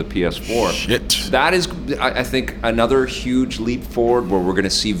device for the PS4. Shit. That is, I think, another huge leap forward where we're going to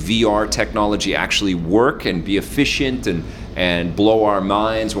see VR technology actually work and be efficient and blow our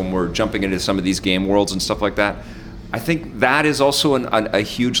minds when we're jumping into some of these game worlds and stuff like that. I think that is also a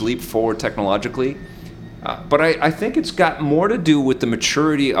huge leap forward technologically. But I think it's got more to do with the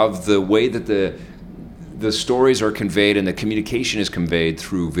maturity of the way that the stories are conveyed and the communication is conveyed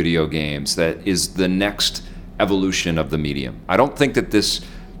through video games. That is the next evolution of the medium. I don't think that this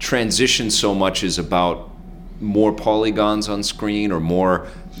transition so much is about more polygons on screen or more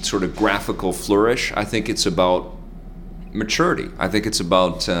sort of graphical flourish. I think it's about maturity. I think it's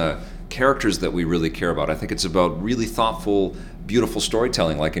about characters that we really care about. I think it's about really thoughtful, beautiful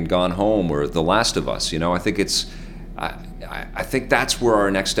storytelling, like in Gone Home or The Last of Us. I think I think that's where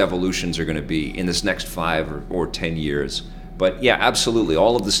our next evolutions are going to be in this next 5 or 10 years. But yeah, absolutely,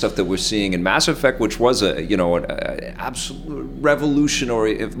 all of the stuff that we're seeing in Mass Effect, which was an absolute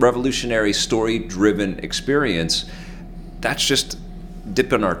revolutionary story-driven experience, that's just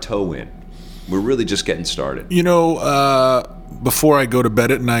dipping our toe in. We're really just getting started. Before I go to bed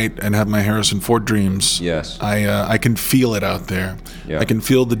at night and have my Harrison Ford dreams, yes, I can feel it out there. Yeah. I can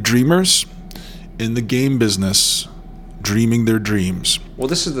feel the dreamers in the game business dreaming their dreams. Well,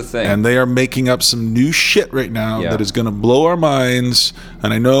 this is the thing. And they are making up some new shit right now that is going to blow our minds.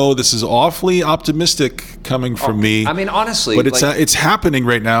 And I know this is awfully optimistic coming from me. I mean, honestly. But it's happening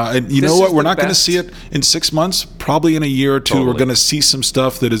right now. And you know what? We're not going to see it in 6 months. Probably in a year or two, Totally. We're going to see some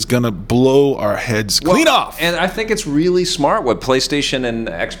stuff that is going to blow our heads clean off. And I think it's really smart what PlayStation and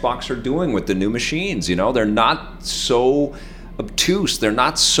Xbox are doing with the new machines. They're not so obtuse, they're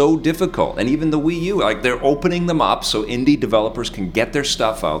not so difficult. And even the Wii U, they're opening them up so indie developers can get their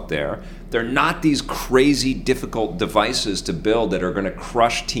stuff out there. They're not these crazy difficult devices to build that are going to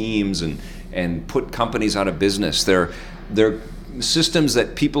crush teams and put companies out of business. They're systems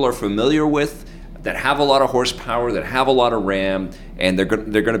that people are familiar with, that have a lot of horsepower, that have a lot of RAM, and they're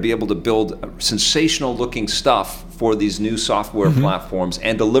going to be able to build sensational looking stuff for these new software platforms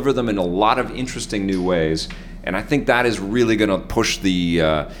and deliver them in a lot of interesting new ways. And I think that is really going to push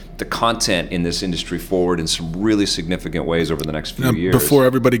the content in this industry forward in some really significant ways over the next few years. Before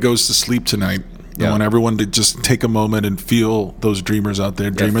everybody goes to sleep tonight, I want everyone to just take a moment and feel those dreamers out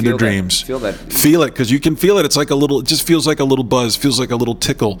there dreaming their dreams. Feel that. Feel it, because you can feel it. It's like it just feels like a little buzz, feels like a little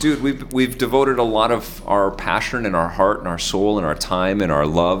tickle. Dude, we've devoted a lot of our passion and our heart and our soul and our time and our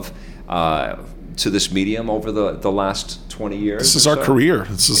love to this medium over the last 20 years. This is our career.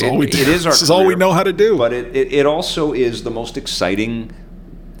 This is all we do. It is our This is career, all we know how to do. But it also is the most exciting,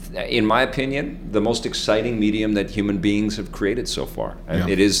 in my opinion, the most exciting medium that human beings have created so far. Yeah.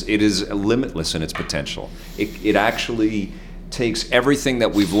 It is limitless in its potential. It actually takes everything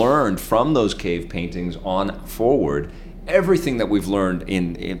that we've learned from those cave paintings on forward, everything that we've learned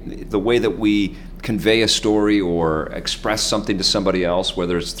in the way that we convey a story or express something to somebody else,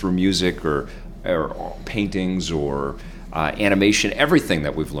 whether it's through music or paintings or animation, everything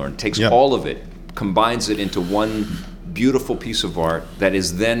that we've learned, takes all of it, combines it into one beautiful piece of art that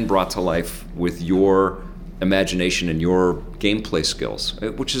is then brought to life with your imagination and your gameplay skills,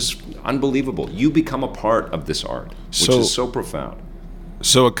 which is unbelievable. You become a part of this art, which is so profound.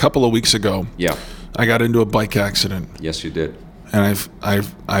 So a couple of weeks ago, Yeah. I got into a bike accident. Yes, you did. And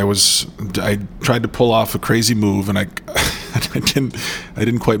I tried to pull off a crazy move, and I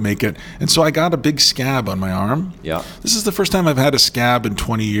didn't quite make it. And so I got a big scab on my arm. Yeah. This is the first time I've had a scab in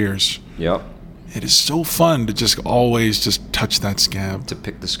 20 years. Yep. It is so fun to just always just touch that scab. To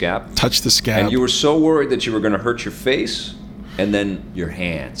pick the scab. Touch the scab. And you were so worried that you were going to hurt your face and then your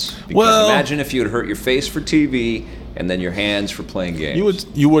hands. Because Well- imagine if you had hurt your face for TV and then your hands for playing games.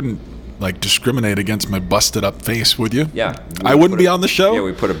 You wouldn't discriminate against my busted up face, would you? Yeah. I wouldn't be on the show. Yeah,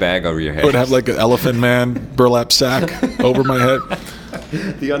 we put a bag over your head. I would have like an elephant man burlap sack over my head.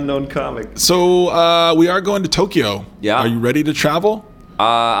 The unknown comic. So we are going to Tokyo. Yeah. Are you ready to travel?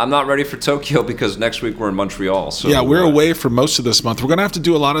 I'm not ready for Tokyo because next week we're in Montreal. So Yeah, we're away for most of this month. We're going to have to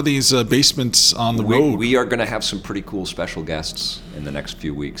do a lot of these basements on the road. We are going to have some pretty cool special guests in the next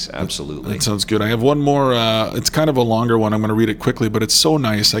few weeks. Absolutely. That sounds good. I have one more. It's kind of a longer one. I'm going to read it quickly, but it's so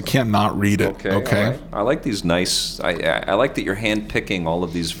nice. I can't not read it. Okay. All right. I like these nice. I like that you're hand picking all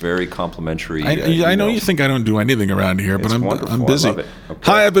of these very complimentary. I know you think I don't do anything around here, but I'm busy. I love it. Okay.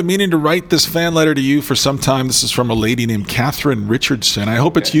 Hi, I've been meaning to write this fan letter to you for some time. This is from a lady named Catherine Richardson. I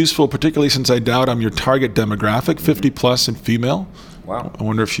hope it's useful, particularly since I doubt I'm your target demographic, 50 plus and female. Wow. I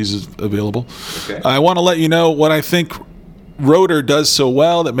wonder if she's available. Okay. I want to let you know what I think Rotor does so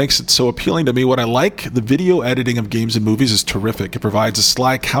well that makes it so appealing to me. What I like, the video editing of games and movies is terrific. It provides a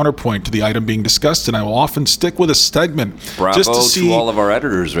sly counterpoint to the item being discussed, and I will often stick with a segment Bravo just to see all of our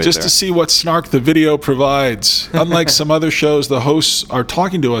editors right just there. to see what snark the video provides. Unlike some other shows, the hosts are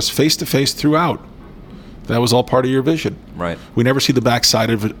talking to us face to face throughout. That was all part of your vision. Right. We never see the backside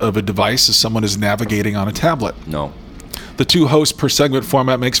of a device as someone is navigating on a tablet. No. The 2 hosts per segment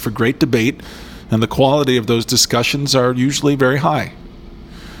format makes for great debate, and the quality of those discussions are usually very high.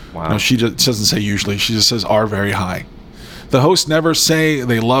 Wow. No, she doesn't say usually. She just says are very high. The hosts never say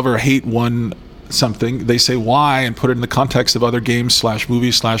they love or hate one something. They say why and put it in the context of other games /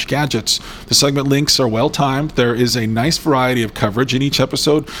 movies / gadgets. The segment links are well timed. There is a nice variety of coverage in each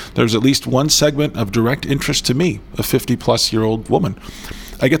episode. There's at least one segment of direct interest to me, a 50-plus-year-old woman.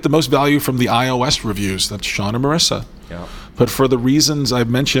 I get the most value from the iOS reviews. That's Sean and Marissa. Yeah. But for the reasons I've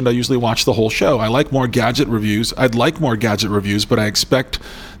mentioned, I usually watch the whole show. I like more gadget reviews. I'd like more gadget reviews, but I expect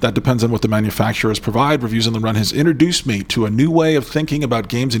that depends on what the manufacturers provide. Reviews on the Run has introduced me to a new way of thinking about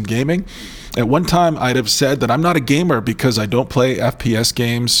games and gaming. At one time, I'd have said that I'm not a gamer because I don't play FPS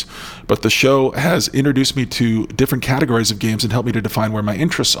games, but the show has introduced me to different categories of games and helped me to define where my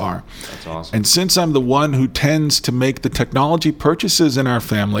interests are. That's awesome. And since I'm the one who tends to make the technology purchases in our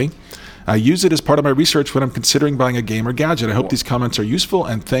family, I use it as part of my research when I'm considering buying a game or gadget. I hope these comments are useful,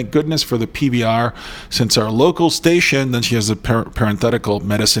 and thank goodness for the PBR, since our local station, then she has a parenthetical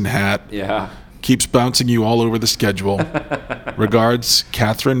medicine hat, keeps bouncing you all over the schedule. Regards,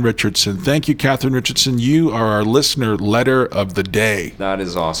 Catherine Richardson. Thank you, Catherine Richardson. You are our listener letter of the day. That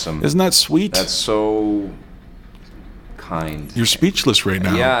is awesome. Isn't that sweet? That's so kind. You're speechless right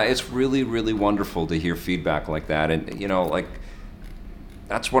now. Yeah, it's really, really wonderful to hear feedback like that. And,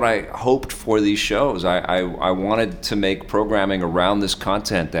 that's what I hoped for these shows. I wanted to make programming around this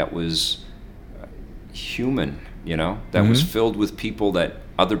content that was human, that was filled with people that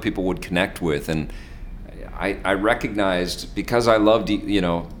other people would connect with. And I recognized, because I loved,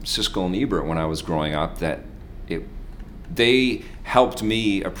 Siskel and Ebert when I was growing up, that they helped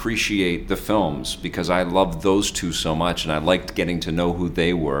me appreciate the films because I loved those two so much, and I liked getting to know who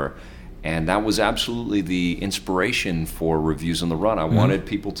they were. And that was absolutely the inspiration for Reviews on the Run. I wanted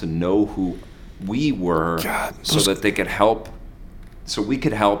people to know who we were, so that they could help, so we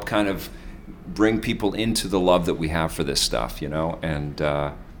could help kind of bring people into the love that we have for this stuff, And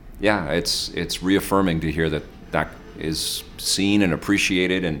it's reaffirming to hear that is seen and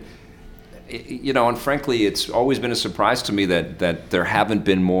appreciated. And and frankly, it's always been a surprise to me that there haven't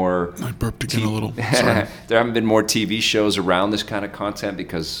been more. I burped again a little. Sorry. There haven't been more TV shows around this kind of content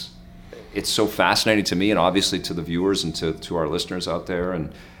because it's so fascinating to me, and obviously to the viewers and to our listeners out there,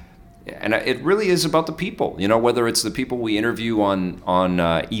 and it really is about the people. Whether it's the people we interview on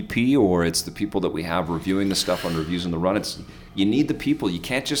EP or it's the people that we have reviewing the stuff on Reviews on the Run. You need the people. You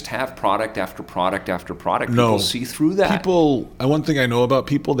can't just have product after product after product. No. People see through that. One thing I know about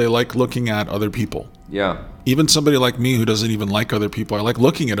people, they like looking at other people. Yeah. Even somebody like me who doesn't even like other people, I like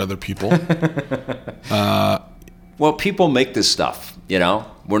looking at other people. Well, people make this stuff,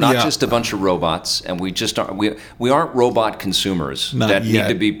 We're not just a bunch of robots, and we just aren't. We aren't robot consumers that need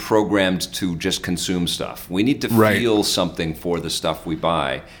to be programmed to just consume stuff. We need to feel something for the stuff we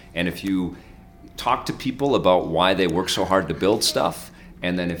buy. And if you talk to people about why they work so hard to build stuff,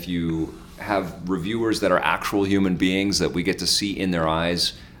 and then if you have reviewers that are actual human beings that we get to see in their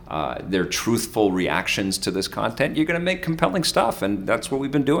eyes, their truthful reactions to this content, you're going to make compelling stuff. And that's what we've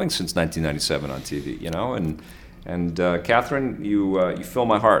been doing since 1997 on TV, And Catherine, you fill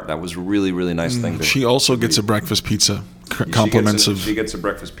my heart. That was a really, really nice thing. She also gets a breakfast pizza. Compliments of she gets a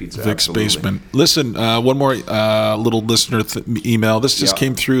breakfast pizza. Vic's absolutely. Basement. Listen, one more little listener email. This just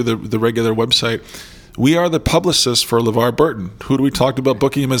came through the regular website. We are the publicists for LeVar Burton. Who do we talk about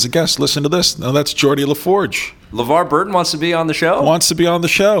booking him as a guest? Listen to this. Now that's Geordie LaForge. LeVar Burton wants to be on the show? Wants to be on the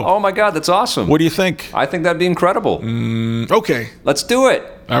show. Oh, my God, that's awesome. What do you think? I think that'd be incredible. Okay. Let's do it.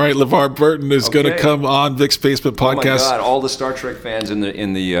 All right, LeVar Burton is going to come on Vic's Basement Podcast. Oh, my God, all the Star Trek fans in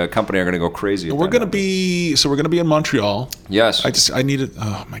the company are going to go crazy. We're going to be in Montreal. Yes. I need it.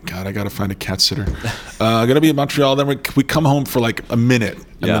 Oh, my God, I got to find a cat sitter. Going to be in Montreal. Then we come home for like a minute,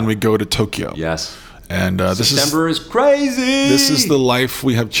 and then we go to Tokyo. Yes. And September is crazy. This is the life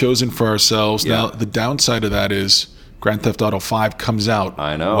we have chosen for ourselves. Yeah. Now, the downside of that is Grand Theft Auto 5 comes out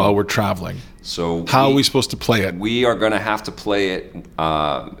while we're traveling. So how are we supposed to play it? We are going to have to play it.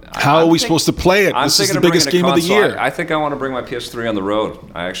 How are we supposed to play it? This is the biggest game of the year. I think I want to bring my PS3 on the road.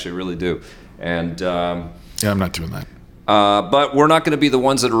 I actually really do. And yeah, I'm not doing that. But we're not going to be the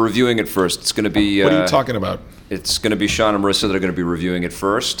ones that are reviewing it first. It's going to be. What are you talking about? It's going to be Sean and Marissa that are going to be reviewing it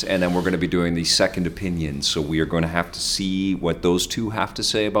first, and then we're going to be doing the second opinion. So we are going to have to see what those two have to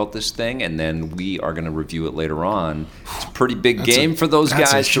say about this thing, and then we are going to review it later on. It's a pretty big game for those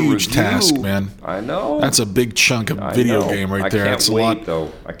guys to review. That's a huge task, man. I know. That's a big chunk of video game right there. I can't wait,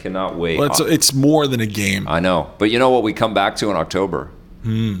 though. I cannot wait. Well, it's more than a game. I know. But you know what we come back to in October?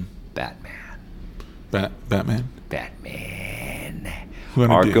 Batman. Batman? Batman.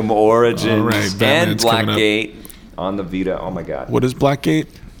 Arkham Origins and Blackgate on the Vita. Oh my God! What is Blackgate?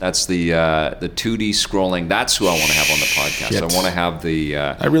 That's the 2D scrolling. That's who I want to have on the podcast. Shit. I want to have the.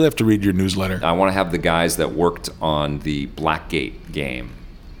 I really have to read your newsletter. I want to have the guys that worked on the Blackgate game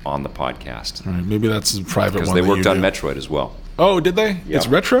on the podcast. All right, maybe that's a private one. Because they worked on Metroid as well. Oh, did they? Yep. It's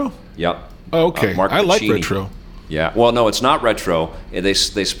retro. Yep. Oh, okay. Mark I like Pacini. retro. Yeah. Well, no, it's not retro. They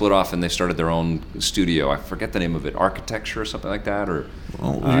split off and they started their own studio. I forget the name of it. Architecture or something like that. Or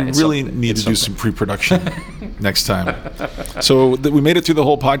we really need to do some pre-production next time. So we made it through the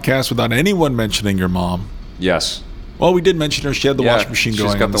whole podcast without anyone mentioning your mom. Yes. Well, we did mention her. She had the washing machine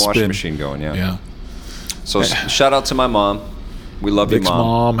going. She's got the washing spin. machine going. Yeah. Yeah. So shout out to my mom. We love Vic's you,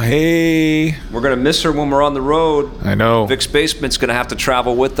 Mom. Hey. We're going to miss her when we're on the road. I know. Vic's Basement's going to have to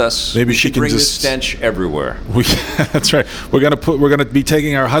travel with us. Maybe she can bring just the stench everywhere. That's right. We're gonna be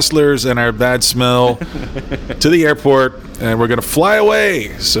taking our hustlers and our bad smell to the airport, and we're gonna fly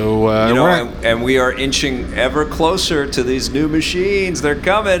away. So and we are inching ever closer to these new machines. They're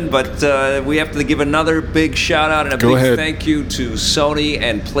coming, but we have to give another big shout out and a big thank you to Sony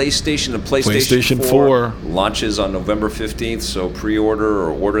and PlayStation. The PlayStation 4 launches on November 15th. So pre-order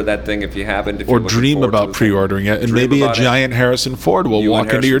or order that thing if you haven't. Or dream about pre-ordering it, and maybe a giant Harrison Ford will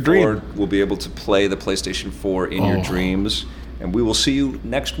walk into your dream. We'll be able to play the PlayStation 4 in your dreams. And we will see you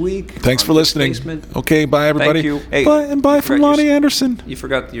next week. Thanks for listening. Okay, bye everybody. Thank you. Hey, bye, and bye from Lonnie Anderson. You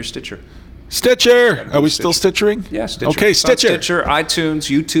forgot your Stitcher. Stitcher. Are we still Stitchering? Yeah, Stitcher. Okay, Stitcher. Stitcher, iTunes,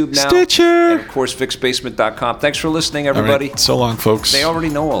 YouTube now. Stitcher. And of course, Vic'sBasement.com. Thanks for listening, everybody. Right. So long, folks. They already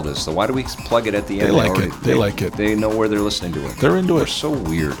know all this, so why do we plug it at the end? They like it. They like it. They know where they're listening to it. They're into it. They're so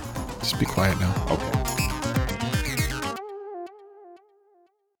weird. Just be quiet now. Okay.